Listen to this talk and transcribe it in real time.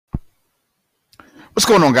What's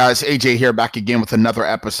going on, guys? AJ here, back again with another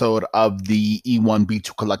episode of the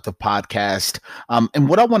E1B2 Collective podcast. And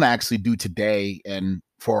what I want to actually do today and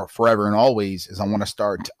for forever and always is I want to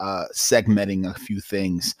start segmenting a few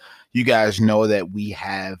things. You guys know that we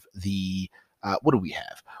have what do we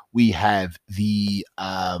have? We have the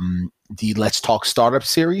Let's Talk Startup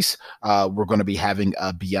series. We're going to be having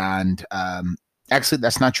a Beyond. Actually,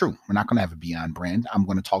 that's not true. We're not going to have a Beyond brand. I'm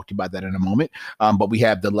going to talk to you about that in a moment. But we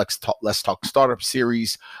have the Let's Talk Startup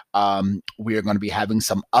series. We are going to be having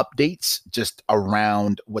some updates just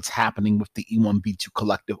around what's happening with the E1B2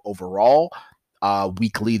 Collective overall.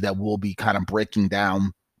 Weekly, that will be kind of breaking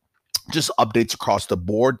down just updates across the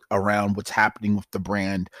board around what's happening with the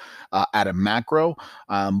brand at a macro.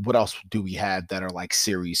 What else do we have that are like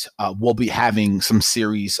series? We'll be having some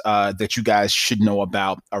series that you guys should know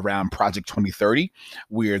about around Project 2030,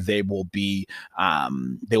 where they will be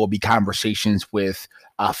conversations with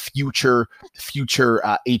future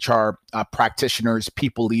HR practitioners,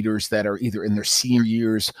 people leaders that are either in their senior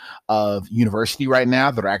years of university right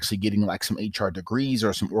now that are actually getting like some HR degrees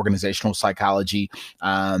or some organizational psychology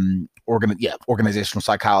organizational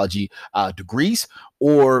psychology degrees,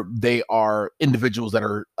 or they are individuals that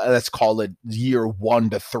are, let's call it year 1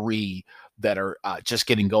 to 3, that are just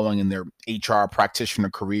getting going in their HR practitioner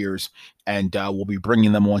careers. And we'll be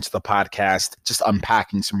bringing them onto the podcast, just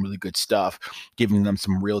unpacking some really good stuff, giving them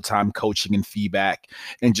some real-time coaching and feedback,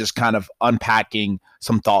 and just kind of unpacking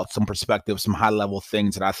some thoughts, some perspectives, some high-level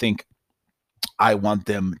things that I think I want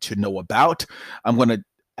them to know about. I'm going to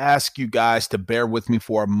ask you guys to bear with me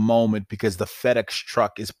for a moment because the FedEx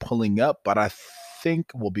truck is pulling up, but I think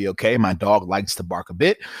we'll be okay. My dog likes to bark a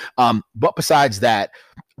bit. But besides that,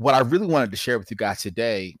 what I really wanted to share with you guys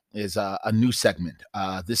today is a new segment.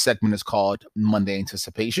 This segment is called Monday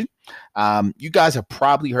Anticipation. You guys have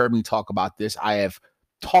probably heard me talk about this. I have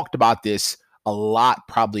talked about this a lot,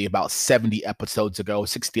 probably about 70 episodes ago,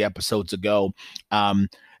 60 episodes ago. And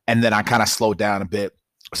then I kind of slowed down a bit.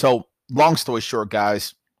 So long story short,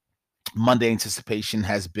 guys, Monday Anticipation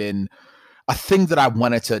has been a thing that I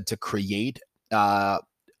wanted to create.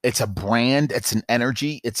 It's a brand, it's an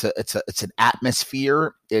energy, it's an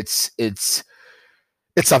atmosphere, it's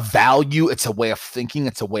a value, it's a way of thinking,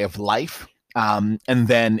 it's a way of life. And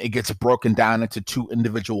then it gets broken down into 2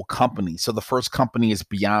 individual companies. So the first company is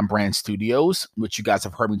Beyond Brand Studios, which you guys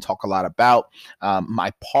have heard me talk a lot about.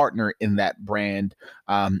 My partner in that brand,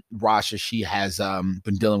 Rasha, she has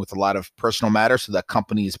been dealing with a lot of personal matters, so that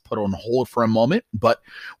company is put on hold for a moment. But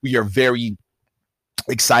we are very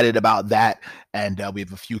excited about that, and we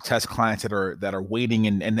have a few test clients that are waiting.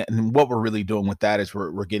 And what we're really doing with that is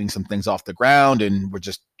we're getting some things off the ground, and we're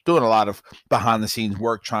just doing a lot of behind the scenes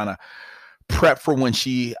work, trying to prep for when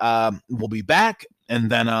she will be back. And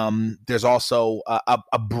then there's also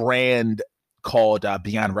a brand called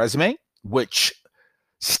Beyond Resume, which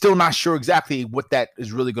still not sure exactly what that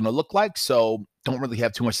is really going to look like. So don't really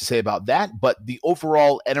have too much to say about that. But the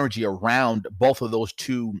overall energy around both of those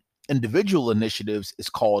 2 individual initiatives is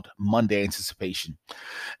called Monday Anticipation.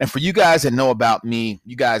 And for you guys that know about me,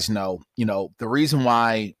 you guys know, the reason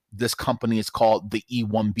why this company is called the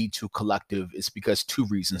E1B2 Collective is because 2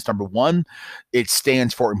 reasons. Number 1, it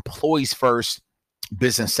stands for employees first,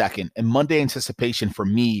 business second. And Monday Anticipation for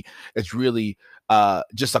me is really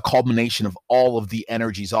just a culmination of all of the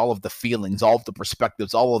energies, all of the feelings, all of the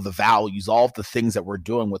perspectives, all of the values, all of the things that we're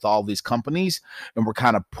doing with all these companies. And we're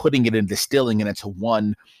kind of putting it and distilling it into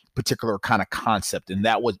one particular kind of concept. And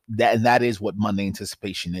that is what Monday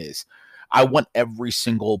Anticipation is. I want every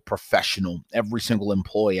single professional, every single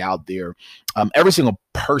employee out there, every single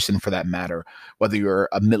person for that matter, whether you're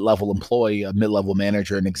a mid-level employee, a mid-level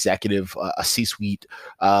manager, an executive, a C-suite,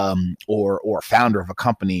 or a founder of a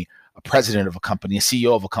company, a president of a company, a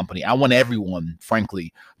CEO of a company. I want everyone,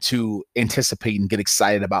 frankly, to anticipate and get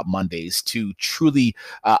excited about Mondays, to truly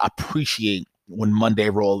appreciate when Monday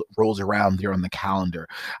rolls around there on the calendar.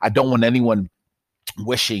 I don't want anyone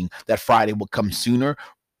wishing that Friday would come sooner.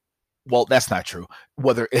 Well, that's not true.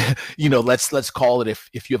 Whether, let's call it if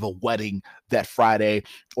you have a wedding that Friday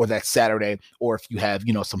or that Saturday, or if you have,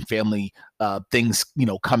 some family things,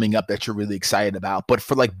 coming up that you're really excited about. But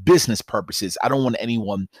for like business purposes, I don't want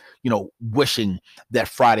anyone, wishing that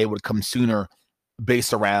Friday would come sooner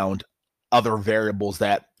based around other variables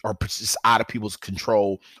that are just out of people's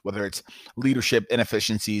control, whether it's leadership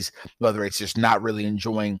inefficiencies, whether it's just not really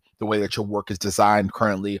enjoying the way that your work is designed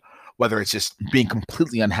currently, whether it's just being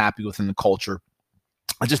completely unhappy within the culture.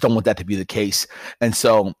 I just don't want that to be the case. And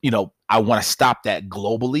so, I want to stop that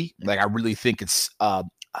globally. Like, I really think it's, I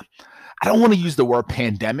don't want to use the word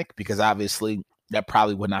pandemic because obviously, that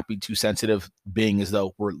probably would not be too sensitive, being as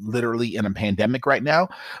though we're literally in a pandemic right now.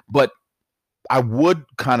 But I would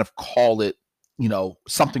kind of call it,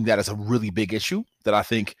 something that is a really big issue that I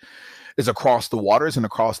think is across the waters and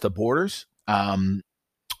across the borders.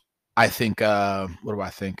 I think, what do I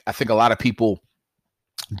think? I think a lot of people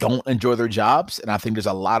don't enjoy their jobs. And I think there's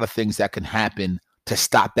a lot of things that can happen to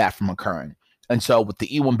stop that from occurring. And so with the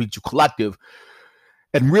E1B2 Collective,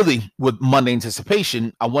 and really with Monday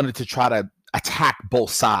Anticipation, I wanted to try to attack both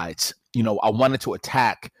sides. I wanted to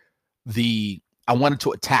attack the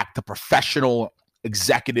professional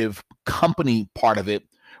executive company part of it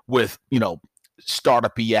with,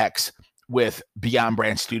 Startup EX, with Beyond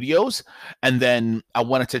Brand Studios. And then I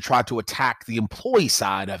wanted to try to attack the employee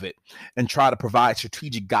side of it and try to provide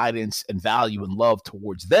strategic guidance and value and love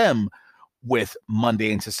towards them with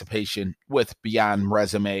Monday Anticipation, with Beyond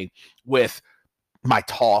Resume, with my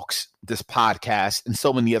talks, this podcast, and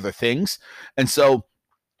so many other things. And so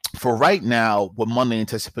for right now, what Monday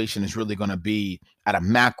Anticipation is really going to be at a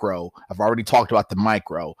macro, I've already talked about the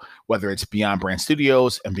micro, whether it's Beyond Brand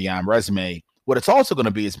Studios and Beyond Resume. What it's also going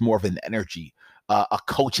to be is more of an energy, a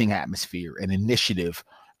coaching atmosphere, an initiative,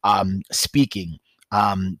 speaking,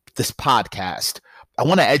 this podcast. I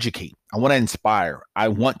want to educate. I want to inspire. I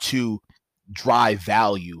want to drive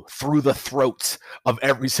value through the throats of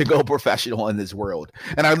every single professional in this world.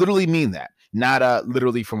 And I literally mean that. Not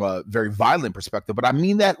literally from a very violent perspective, but I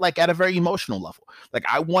mean that like at a very emotional level. Like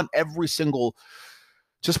I want every single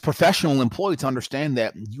just professional employee to understand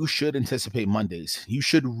that you should anticipate Mondays. You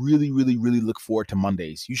should really, really, really look forward to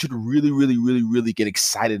Mondays. You should really, really, really, really get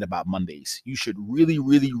excited about Mondays. You should really,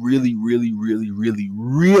 really, really, really, really, really,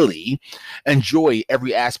 really enjoy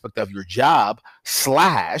every aspect of your job /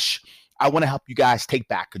 I want to help you guys take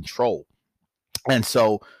back control. And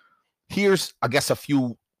so here's, I guess, a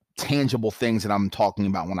few tangible things that I'm talking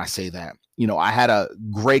about when I say that. I had a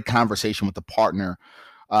great conversation with a partner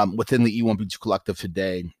within the E1B2 Collective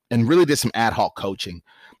today and really did some ad hoc coaching.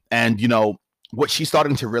 And, what she's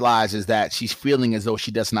starting to realize is that she's feeling as though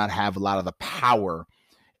she does not have a lot of the power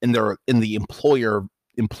in the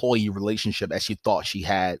employee relationship as she thought she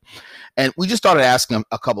had. And we just started asking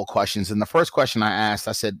a couple of questions. And the first question I asked,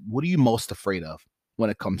 I said, what are you most afraid of when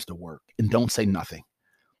it comes to work? And don't say nothing,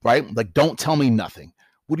 right? Like, don't tell me nothing.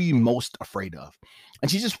 What are you most afraid of? And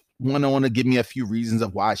she just went on to give me a few reasons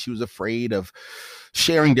of why she was afraid of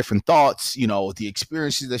sharing different thoughts, the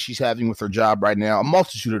experiences that she's having with her job right now, a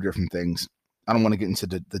multitude of different things. I don't want to get into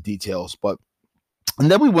the details, and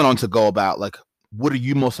then we went on to go about like, what are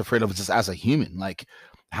you most afraid of just as a human? Like,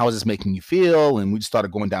 how is this making you feel? And we just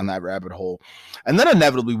started going down that rabbit hole. And then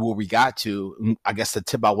inevitably where we got to, I guess the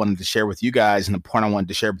tip I wanted to share with you guys and the point I wanted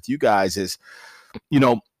to share with you guys is,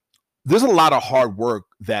 there's a lot of hard work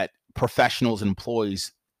that professionals and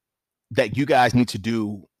employees that you guys need to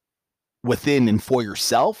do within and for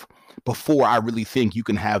yourself before I really think you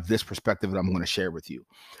can have this perspective that I'm going to share with you.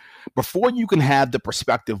 Before you can have the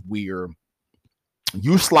perspective where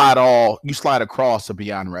you slide across a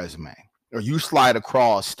Beyond Resume, or you slide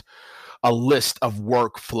across a list of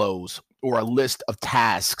workflows, or a list of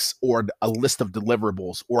tasks, or a list of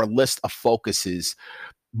deliverables, or a list of focuses,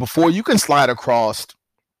 before you can slide across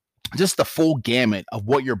just the full gamut of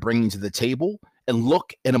what you're bringing to the table and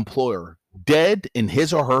look an employer dead in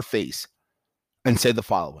his or her face and say the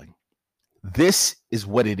following: this is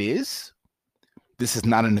what it is. This is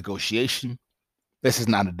not a negotiation. This is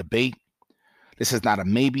not a debate. This is not a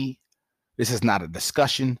maybe. This is not a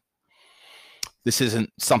discussion. This isn't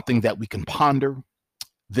something that we can ponder.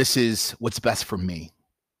 This is what's best for me.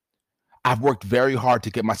 I've worked very hard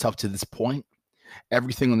to get myself to this point.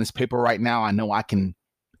 Everything on this paper right now, I know I can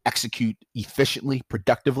execute efficiently,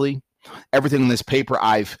 productively. Everything on this paper,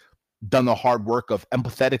 I've done the hard work of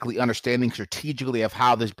empathetically understanding strategically of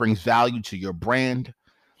how this brings value to your brand.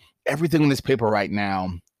 Everything on this paper right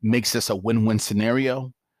now makes this a win-win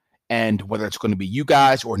scenario. And whether it's going to be you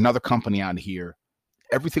guys or another company out here,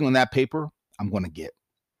 everything on that paper, I'm going to get.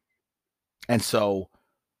 And so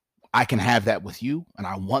I can have that with you, and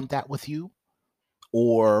I want that with you,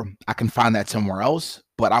 or I can find that somewhere else,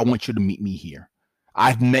 but I want you to meet me here.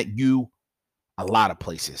 I've met you a lot of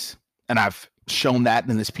places, and I've shown that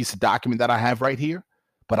in this piece of document that I have right here,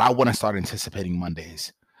 but I want to start anticipating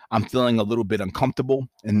Mondays. I'm feeling a little bit uncomfortable,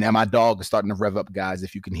 and now my dog is starting to rev up, guys,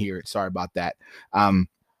 if you can hear it. Sorry about that.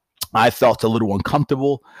 I felt a little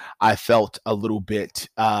uncomfortable. I felt a little bit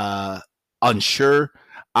unsure.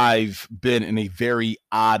 I've been in a very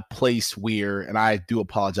odd place where, and I do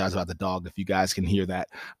apologize about the dog if you guys can hear that.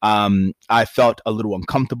 I felt a little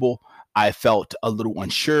uncomfortable. I felt a little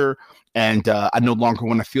unsure, and I no longer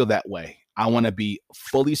want to feel that way. I want to be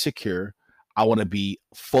fully secure. I want to be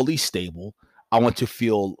fully stable. I want to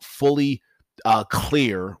feel fully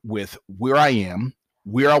clear with where I am,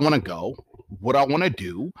 where I want to go, what I want to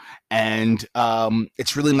do, and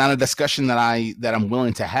it's really not a discussion that I'm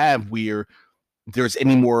willing to have where there's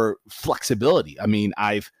any more flexibility. I mean,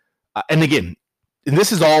 and again, and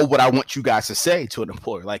this is all what I want you guys to say to an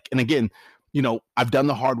employer. Like, and again, I've done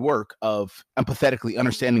the hard work of empathetically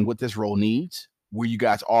understanding what this role needs, where you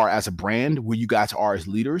guys are as a brand, where you guys are as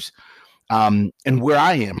leaders, and where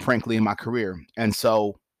I am, frankly, in my career. And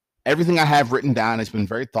so everything I have written down has been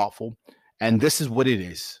very thoughtful. And this is what it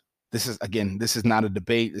is. This is not a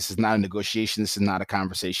debate. This is not a negotiation. This is not a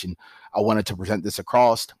conversation. I wanted to present this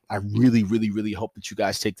across. I really, really, really hope that you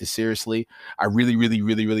guys take this seriously. I really, really,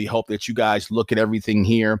 really, really hope that you guys look at everything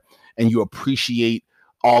here and you appreciate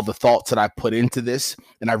all the thoughts that I put into this.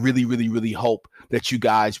 And I really, really, really hope that you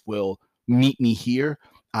guys will meet me here.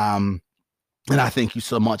 And I thank you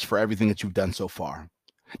so much for everything that you've done so far.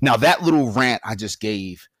 Now, that little rant I just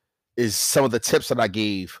gave is some of the tips that I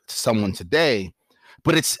gave to someone today.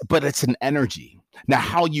 But it's an energy. Now,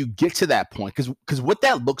 how you get to that point, because what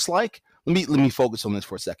that looks like, let me focus on this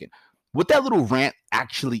for a second. What that little rant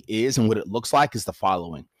actually is and what it looks like is the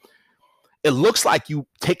following. It looks like you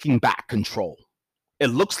taking back control. It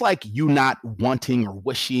looks like you not wanting or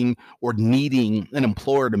wishing or needing an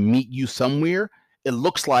employer to meet you somewhere. It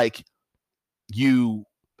looks like you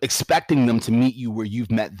expecting them to meet you where you've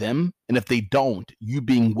met them. And if they don't, you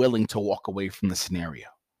being willing to walk away from the scenario.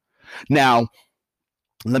 Now,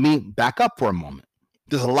 let me back up for a moment.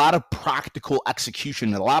 There's a lot of practical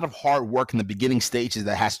execution, a lot of hard work in the beginning stages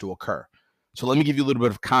that has to occur. So let me give you a little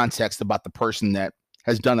bit of context about the person that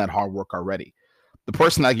has done that hard work already. The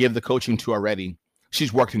person I give the coaching to already,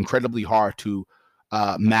 she's worked incredibly hard to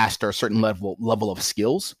master a certain level of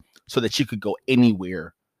skills so that she could go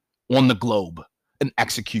anywhere on the globe and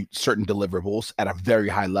execute certain deliverables at a very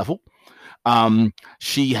high level.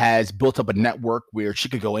 She has built up a network where she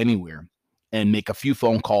could go anywhere and make a few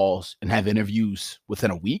phone calls and have interviews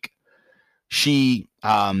within a week. She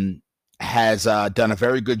has done a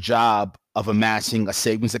very good job of amassing a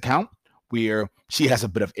savings account where she has a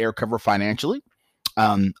bit of air cover financially.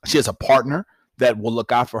 She has a partner that will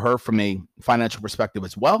look out for her from a financial perspective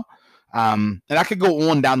as well. And I could go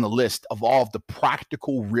on down the list of all of the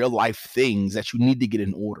practical real life things that you need to get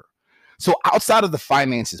in order. So outside of the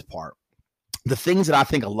finances part, the things that I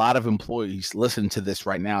think a lot of employees listening to this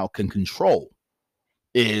right now can control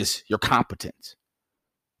is your competence,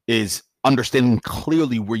 is understanding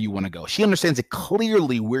clearly where you want to go. She understands it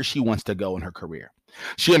clearly where she wants to go in her career.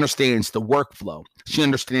 She understands the workflow. She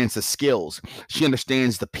understands the skills. She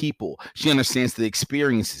understands the people. She understands the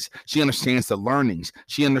experiences. She understands the learnings.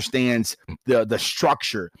 She understands the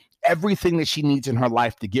structure, everything that she needs in her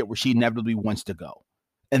life to get where she inevitably wants to go.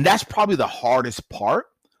 And that's probably the hardest part.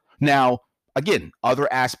 Now, again,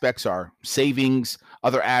 other aspects are savings.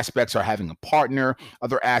 Other aspects are having a partner.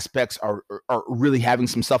 Other aspects are really having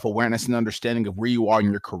some self-awareness and understanding of where you are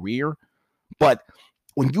in your career. But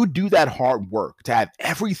when you do that hard work to have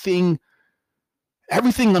everything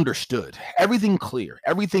understood, everything clear,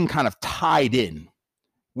 everything kind of tied in,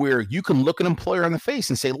 where you can look an employer in the face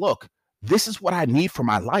and say, look, this is what I need for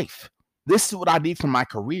my life. This is what I need for my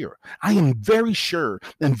career. I am very sure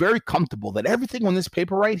and very comfortable that everything on this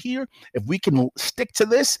paper right here, if we can stick to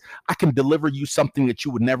this, I can deliver you something that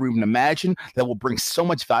you would never even imagine that will bring so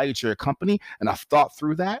much value to your company. And I've thought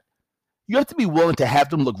through that. You have to be willing to have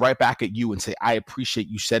them look right back at you and say, I appreciate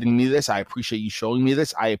you setting me this. I appreciate you showing me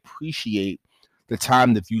this. I appreciate the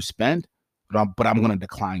time that you spent, but I'm going to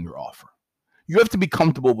decline your offer. You have to be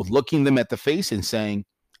comfortable with looking them at the face and saying,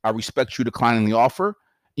 I respect you declining the offer.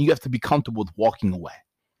 And you have to be comfortable with walking away.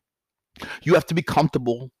 You have to be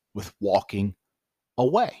comfortable with walking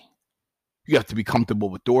away. You have to be comfortable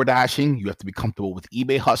with door dashing. You have to be comfortable with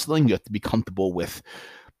eBay hustling. You have to be comfortable with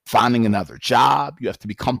finding another job. You have to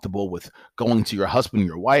be comfortable with going to your husband,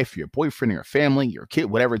 your wife, your boyfriend, your family, your kid,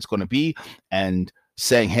 whatever it's going to be, and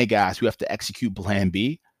saying, hey guys, we have to execute plan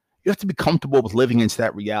B. You have to be comfortable with living into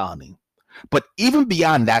that reality. But even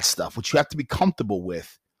beyond that stuff, what you have to be comfortable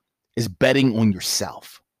with is betting on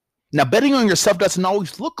yourself. Now, betting on yourself doesn't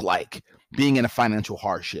always look like being in a financial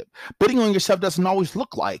hardship. Betting on yourself doesn't always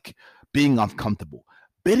look like being uncomfortable.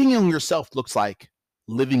 Betting on yourself looks like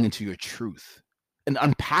living into your truth and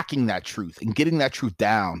unpacking that truth and getting that truth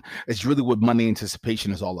down is really what Money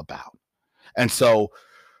Anticipation is all about. And so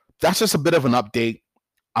that's just a bit of an update.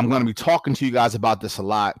 I'm going to be talking to you guys about this a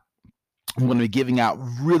lot. I'm going to be giving out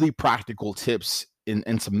really practical tips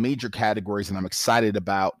in some major categories, and I'm excited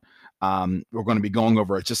about. We're going to be going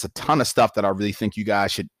over just a ton of stuff that I really think you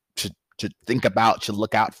guys should should think about, should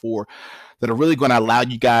look out for, that are really going to allow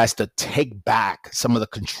you guys to take back some of the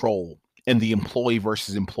control in the employee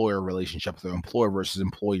versus employer relationship, the employer versus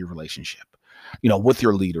employee relationship, with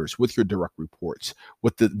your leaders, with your direct reports,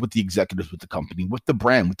 with the executives, with the company, with the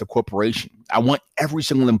brand, with the corporation. I want every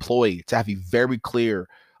single employee to have a very clear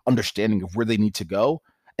understanding of where they need to go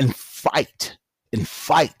and fight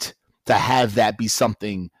to have that be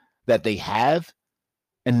something that they have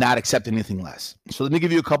and not accept anything less. So let me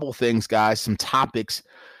give you a couple of things, guys, some topics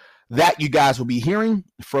that you guys will be hearing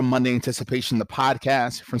from Monday Anticipation, the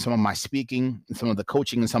podcast, from some of my speaking and some of the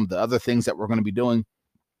coaching and some of the other things that we're going to be doing.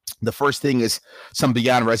 The first thing is some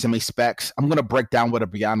Beyond Resume specs. I'm going to break down what a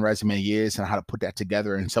Beyond Resume is and how to put that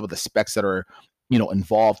together and some of the specs that are,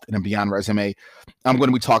 involved in a Beyond Resume. I'm going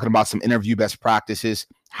to be talking about some interview best practices.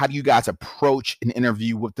 How do you guys approach an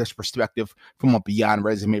interview with this perspective, from a Beyond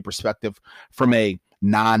Resume perspective, from a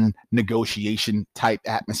non-negotiation type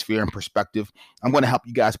atmosphere and perspective? I'm going to help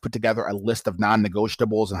you guys put together a list of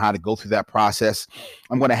non-negotiables and how to go through that process.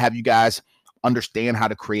 I'm going to have you guys understand how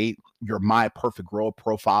to create your My Perfect Role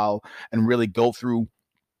profile and really go through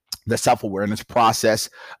the self-awareness process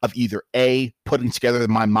of either A, putting together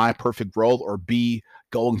my perfect role, or B,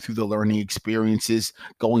 going through the learning experiences,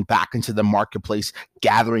 going back into the marketplace,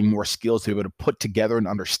 gathering more skills to be able to put together and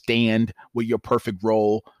understand what your perfect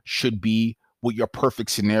role should be, what your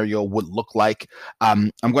perfect scenario would look like.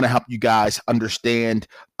 I'm going to help you guys understand,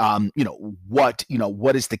 what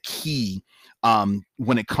is the key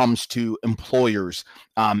when it comes to employers,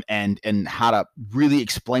 and how to really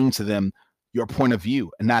explain to them your point of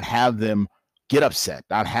view and not have them get upset,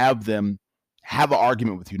 not have them have an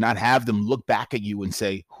argument with you, not have them look back at you and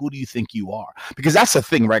say, who do you think you are? Because that's the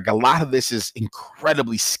thing, right? A lot of this is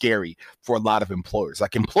incredibly scary for a lot of employers.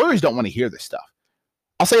 Like, employers don't want to hear this stuff.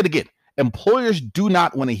 I'll say it again. Employers do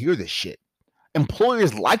not want to hear this shit.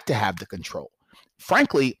 Employers like to have the control.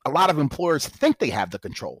 Frankly, a lot of employers think they have the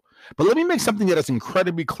control. But let me make something that is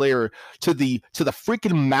incredibly clear to the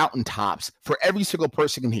freaking mountaintops for every single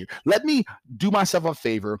person in here. Let me do myself a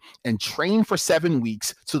favor and train for 7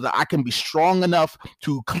 weeks so that I can be strong enough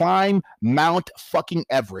to climb Mount fucking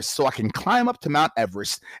Everest. So I can climb up to Mount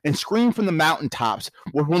Everest and scream from the mountaintops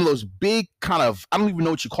with one of those big kind of, I don't even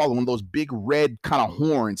know what you call them, one of those big red kind of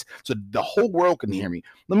horns so the whole world can hear me.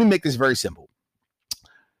 Let me make this very simple.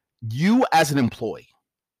 You as an employee,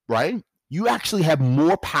 right? You actually have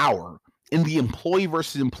more power in the employee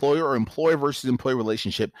versus employer or employer versus employee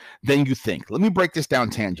relationship than you think. Let me break this down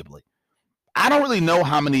tangibly. I don't really know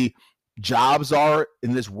how many jobs are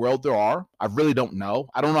in this world there are. I really don't know.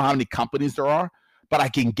 I don't know how many companies there are, but I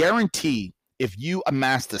can guarantee if you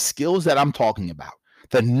amass the skills that I'm talking about,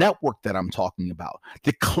 the network that I'm talking about,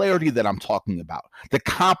 the clarity that I'm talking about, the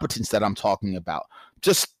competence that I'm talking about,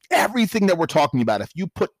 just everything that we're talking about, if you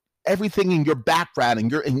put everything in your background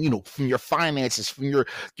and from your finances, from your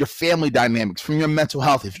family dynamics, from your mental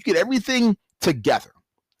health, if you get everything together,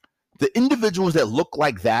 the individuals that look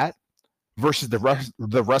like that versus the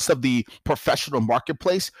rest of the professional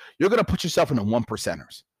marketplace, you're going to put yourself in the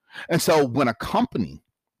 1%ers. And so when a company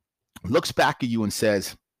looks back at you and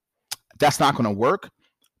says, that's not going to work,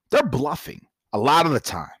 they're bluffing a lot of the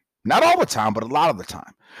time. Not all the time, but a lot of the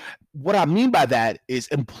time. What I mean by that is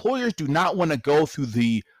employers do not want to go through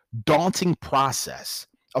the daunting process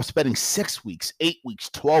of spending 6 weeks, 8 weeks,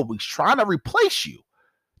 12 weeks trying to replace you.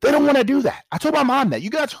 They don't want to do that. I told my mom that. You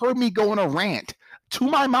guys heard me go on a rant to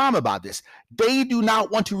my mom about this. They do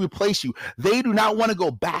not want to replace you. They do not want to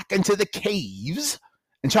go back into the caves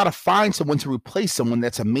and try to find someone to replace someone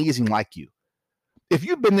that's amazing like you. If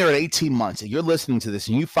you've been there at 18 months and you're listening to this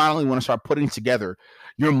and you finally want to start putting together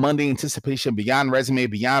your Monday Anticipation Beyond Resume,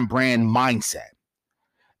 Beyond Brand mindset,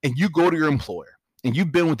 and you go to your employer, and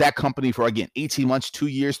you've been with that company for, again, 18 months, 2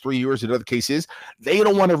 years, 3 years, whatever the case is, they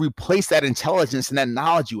don't want to replace that intelligence and that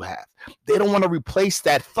knowledge you have. They don't want to replace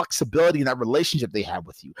that flexibility and that relationship they have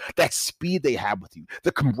with you, that speed they have with you,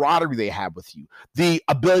 the camaraderie they have with you, the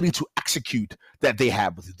ability to execute that they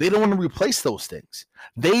have with you. They don't want to replace those things.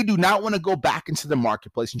 They do not want to go back into the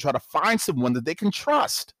marketplace and try to find someone that they can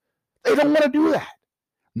trust. They don't want to do that.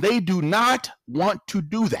 They do not want to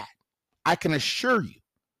do that. I can assure you.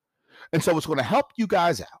 And so what's going to help you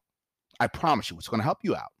guys out, I promise you, what's going to help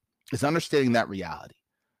you out is understanding that reality.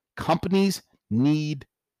 Companies need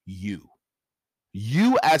you.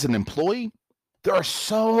 You as an employee, there are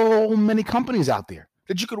so many companies out there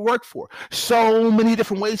that you could work for, so many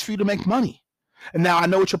different ways for you to make money. And now I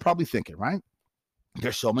know what you're probably thinking, right?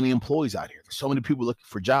 There's so many employees out here. There's so many people looking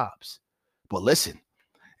for jobs. But listen,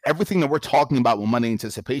 everything that we're talking about with Monday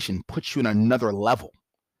Anticipation puts you in another level,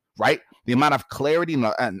 right? The amount of clarity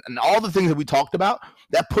and all the things that we talked about,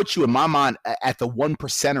 that puts you in my mind at the one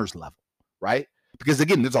percenters level, right? Because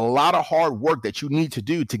again, there's a lot of hard work that you need to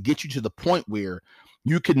do to get you to the point where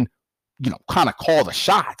you can, kind of call the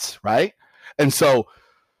shots, right? And so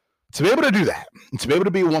to be able to do that, to be able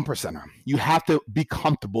to be a one percenter, you have to be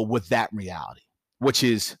comfortable with that reality, which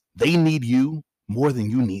is they need you more than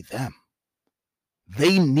you need them.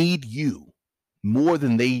 They need you more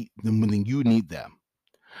than you need them.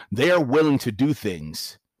 They are willing to do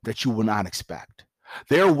things that you will not expect.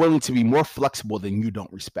 They are willing to be more flexible than you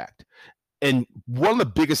don't respect. And one of the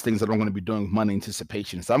biggest things that I'm going to be doing with Monday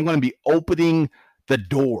Anticipation is I'm going to be opening the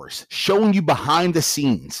doors, showing you behind the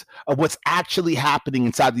scenes of what's actually happening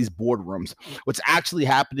inside these boardrooms, what's actually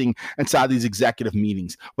happening inside these executive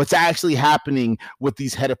meetings, what's actually happening with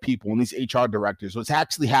these head of people and these HR directors, what's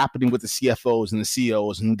actually happening with the CFOs and the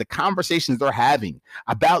CEOs and the conversations they're having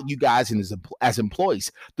about you guys and as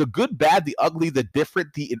employees, the good, bad, the ugly, the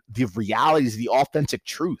different, the realities, the authentic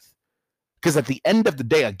truth. Because at the end of the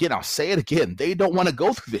day, again, I'll say it again, they don't want to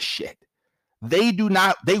go through this shit. They do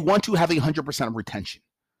not. They want to have 100% of retention.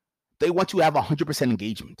 They want to have 100%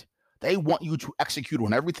 engagement. They want you to execute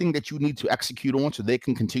on everything that you need to execute on so they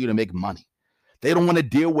can continue to make money. They don't want to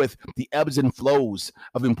deal with the ebbs and flows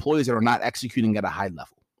of employees that are not executing at a high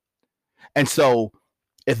level. And so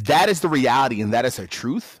if that is the reality and that is a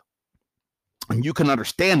truth, and you can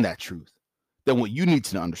understand that truth, then what you need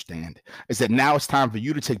to understand is that now it's time for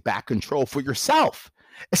you to take back control for yourself.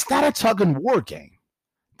 It's not a tug and war game.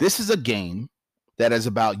 This is a game that is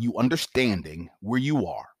about you understanding where you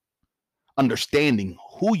are, understanding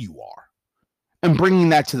who you are, and bringing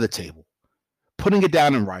that to the table, putting it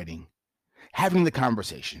down in writing, having the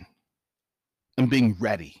conversation, and being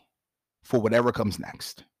ready for whatever comes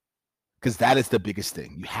next. Because that is the biggest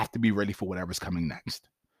thing. You have to be ready for whatever's coming next.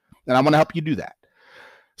 And I want to help you do that.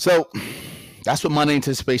 So that's what Monday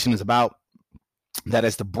Anticipation is about. That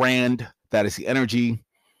is the brand. That is the energy.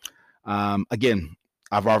 Again,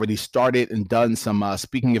 I've already started and done some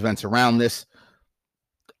speaking events around this.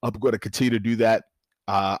 I'm going to continue to do that.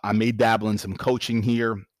 I may dabble in some coaching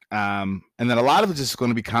here. And then a lot of it is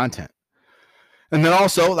going to be content. And then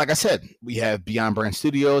also, like I said, we have Beyond Brand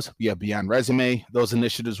Studios. We have Beyond Resume. Those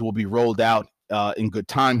initiatives will be rolled out in good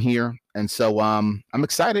time here. And so I'm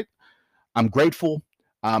excited. I'm grateful.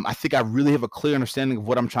 I think I really have a clear understanding of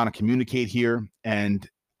what I'm trying to communicate here. And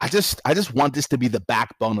I just want this to be the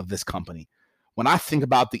backbone of this company. When I think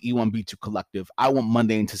about the E1B2 Collective, I want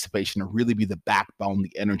Monday Anticipation to really be the backbone,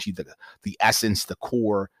 the energy, the essence, the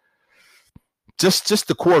core, just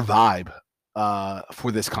the core vibe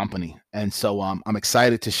for this company. And so I'm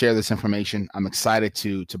excited to share this information. I'm excited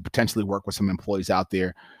to potentially work with some employees out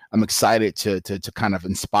there. I'm excited to kind of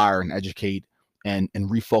inspire and educate and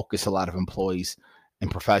refocus a lot of employees and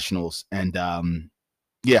professionals. And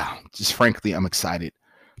just frankly, I'm excited.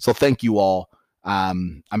 So thank you all.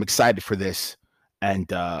 I'm excited for this.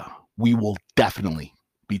 And we will definitely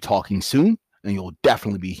be talking soon, and you'll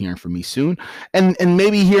definitely be hearing from me soon. And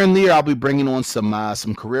maybe here and there, I'll be bringing on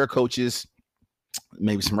some career coaches,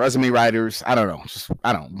 maybe some resume writers. I don't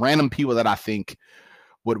know, random people that I think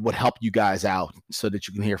would help you guys out so that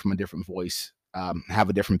you can hear from a different voice, have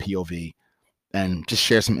a different POV, and just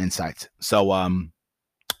share some insights. So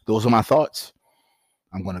those are my thoughts.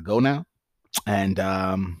 I'm going to go now, and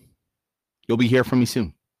you'll be hearing from me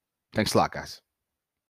soon. Thanks a lot, guys.